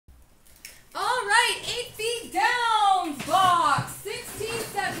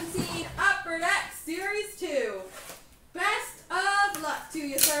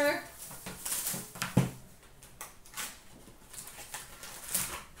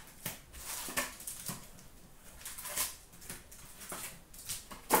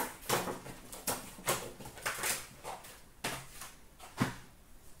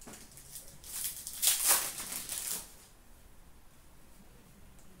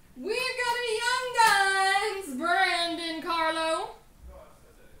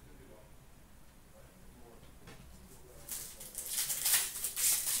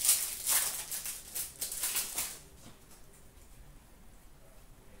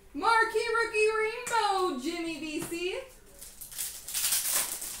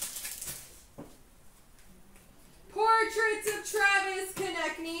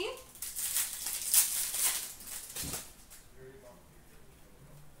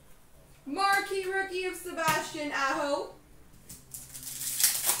Marquee rookie of Sebastian Aho.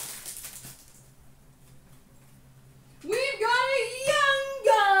 We've got a Young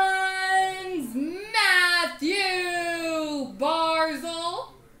Guns Matthew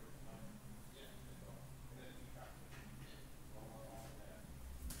Barzal.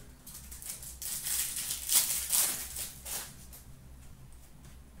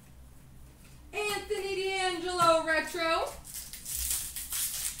 Anthony D'Angelo Retro.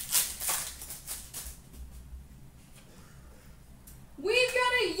 We've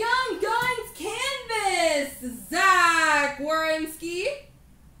got a Young Guns Canvas, Zach Werenski.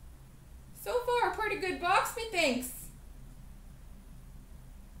 So far, a pretty good box, methinks.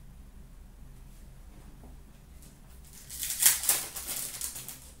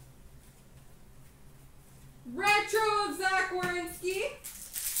 Retro of Zach Werenski.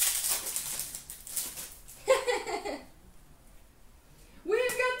 We've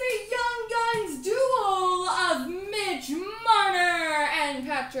got the Young Guns duel of Mitch Marner and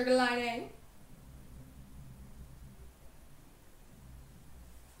Patrick Laine.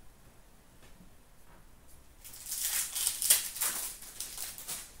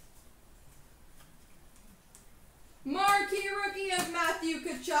 Marquee rookie of Matthew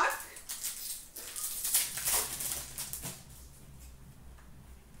Tkachuk.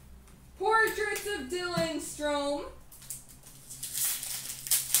 Portraits of Dylan Strome.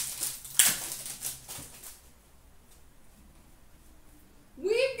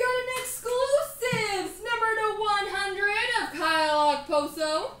 We've got an exclusives number to 100 of Kyle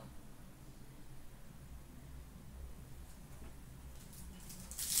Okposo.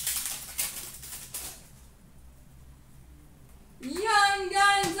 Young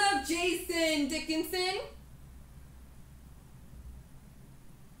Guns of Jason Dickinson.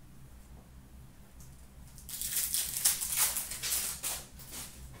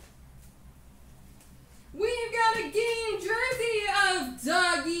 We've got a game jersey of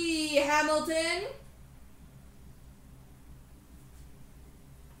Dougie Hamilton.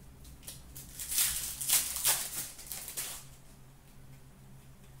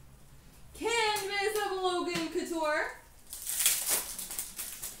 Canvas of Logan Couture.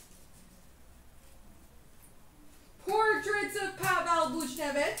 Portraits of Pavel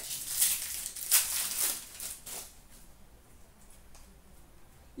Buchnevich.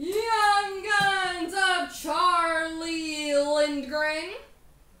 Young Guns of Charlie Lindgren.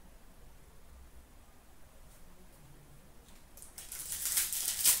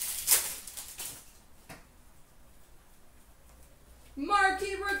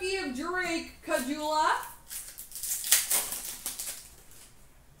 Marquee rookie of Drake Caggiula.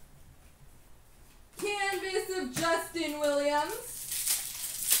 Canvas of Justin Williams.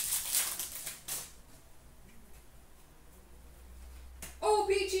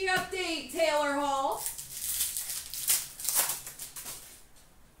 OPG update Taylor Hall.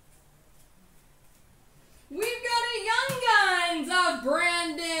 We've got a Young Guns of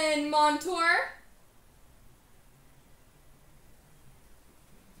Brandon Montour.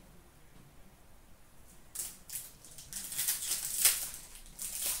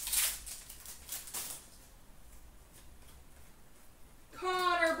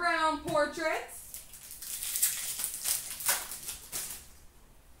 Connor Brown portraits.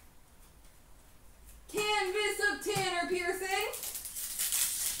 Canvas of Tanner Pearson.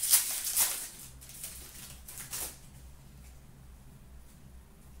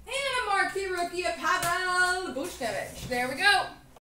 And a marquee rookie of Pavel Buchnevich. There we go.